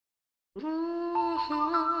As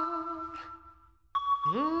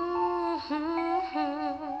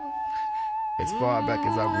far back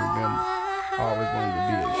as I remember, I always wanted to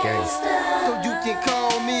be a gangster. So you can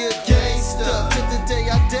call me a gangster till the day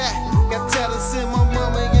I die. Got talents in my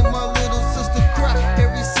mama and my little sister cry.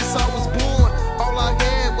 Ever since I was born, all I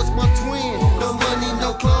had was my twin. No money,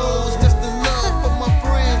 no clothes, just the love for my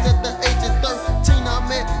friends. At the age of 13, I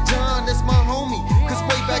met John, that's my homie. Cause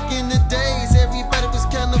way back in the days, everybody was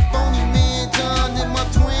kinda phony. Me and John and my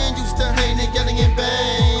twin used to hang together and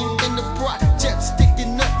bang. In the project,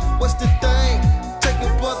 sticking up, what's the thing?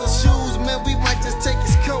 Taking brother's shoes, man, we might just take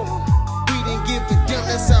his coat. We didn't give a damn,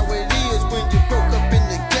 that's how it is when you broke up in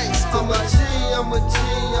the gangsta. I'm a G, I'm a G,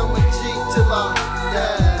 I'm a G till I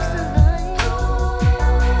die.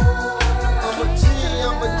 I'm a G,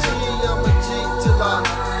 I'm a G, I'm a G till I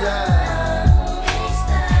die.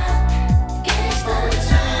 I'm a G,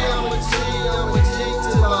 I'm a G, I'm a G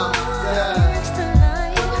till I die.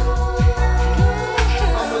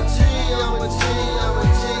 I'm a G, I'm a G, I'm a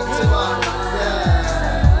G till I die.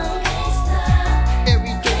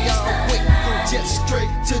 Every day I wait from jet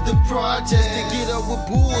straight to the project to get up with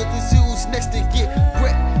Bull. This who's next to get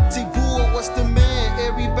wrecked. See Bull, what's the man?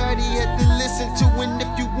 Everybody had to listen to. And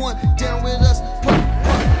if you want down with us, pop,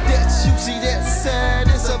 that's you. See that side,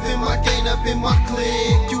 it's up in my game, up in my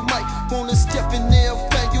clique. You might wanna step in there,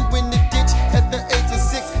 find you in the ditch. At the age of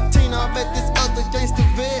 16, I met this other gangster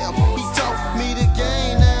Vail. He taught me the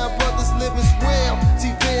game, now brothers living swell.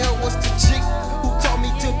 See Vail was the chick who taught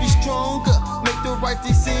me to be stronger, make the right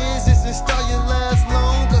decisions and start your lives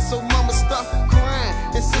longer. So mama stop crying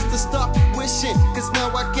and sister stop wishing, cause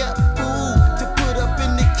now I got food to put up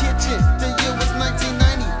in the kitchen. The year was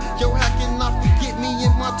 1990, yo, how can I forget me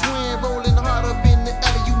and my twin rolling hard up in the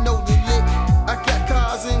alley, you know the lick. I got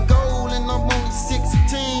cars and gold and I'm only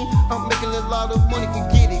 16. I'm making a lot of money,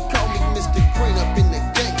 forget it, call me Mr. Crane up in the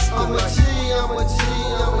gangsta. I'm a G, I'm a G,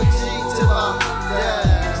 I'm a G till I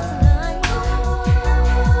die.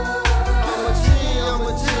 I'm a G, I'm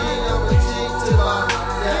a G, I'm a G till I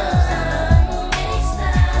die.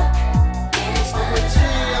 I'm a G,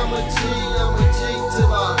 I'm a G, I'm a G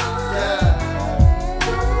till I die.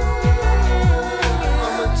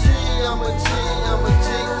 I'm a G, I'm a G, I'm a G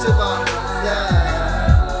till I die.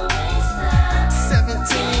 17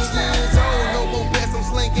 years old, no more bass, I'm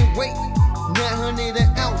slinging weight. 900 an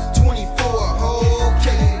ounce, 24 a whole K.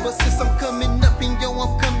 But since I'm coming up and yo,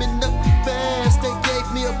 I'm coming up fast, they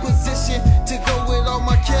gave me a position to go with all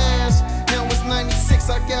my cash. Now it's 96,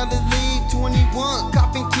 I gotta leave 21,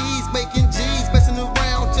 copping keys, making G's, messing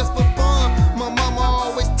around just for fun. My mama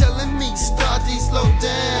always telling me, start G, slow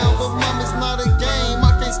down. But mama's not a game,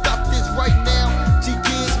 I can't stop this right now. She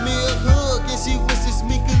gives me a hug and she wishes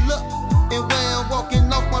me good luck. And when I'm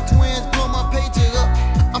walking off, my twins blow my pager up.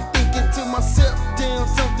 I'm thinking to myself, damn,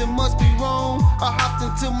 something must be wrong. I hopped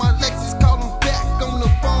into my Lexus, called him back on the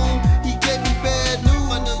phone. He gave me bad news.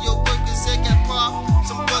 One of your workers said got popped.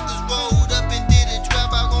 Some brothers rolled up and did a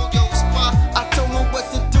drive-by on your spot. I told him what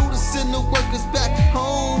to do to send the workers back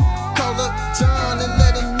home. Call up John and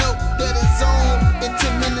let him know that it's on. In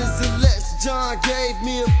 10 minutes or less, John gave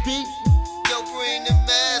me a beat. Yo, bring the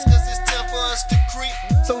mask, cause it's time for us to creep.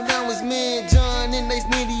 So now it's me and John and they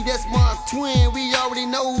Nitty, that's my twin. We already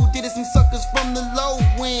know who did it, some suckers from the low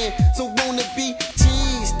end. So wanna be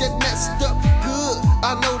G's that messed up good.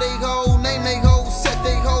 I know they whole name, they whole set,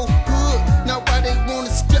 they whole hood. Now why they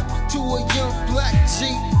wanna step to a young black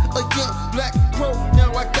G, a young black pro?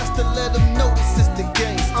 Now I got to let them know this is the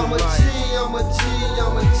game. I'm a G,